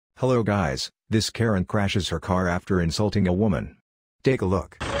Hello guys, this Karen crashes her car after insulting a woman. Take a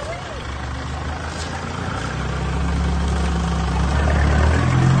look.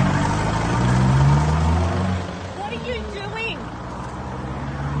 What are you doing?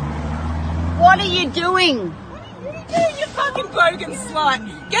 What are you doing? You fucking bogan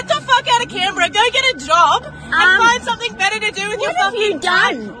slut. Get the fuck out of Canberra, go get a job, and find something better to do with your fucking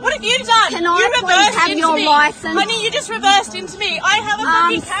done? What have you done? Can I please have your license? Honey, you just reversed into me. I have a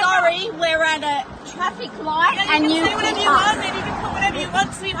fucking camera. Sorry, we're at a traffic light And you and can say whatever you want, and you can put whatever you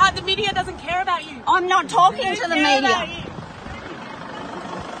want, sweetheart. The media doesn't care about you. I'm not talking They to don't the care media. about you.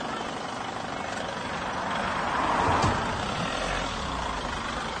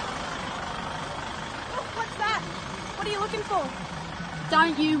 Oh, what's that? What are you looking for?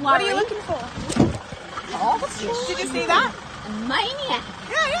 Don't you worry. What are you looking for? Did you see that? A maniac.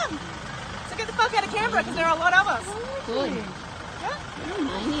 Yeah, I am. So get the fuck out of Canberra because there are a lot of us. Good. Yeah? You're a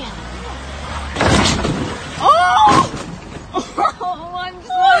maniac. Oh! Oh, I'm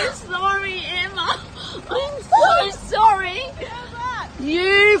so sorry, Emma. I'm so sorry. How's that?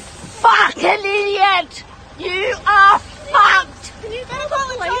 You fucking idiot. You are fucked. Can you better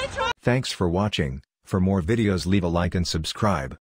call and try? Thanks for watching. For more videos leave a like and subscribe.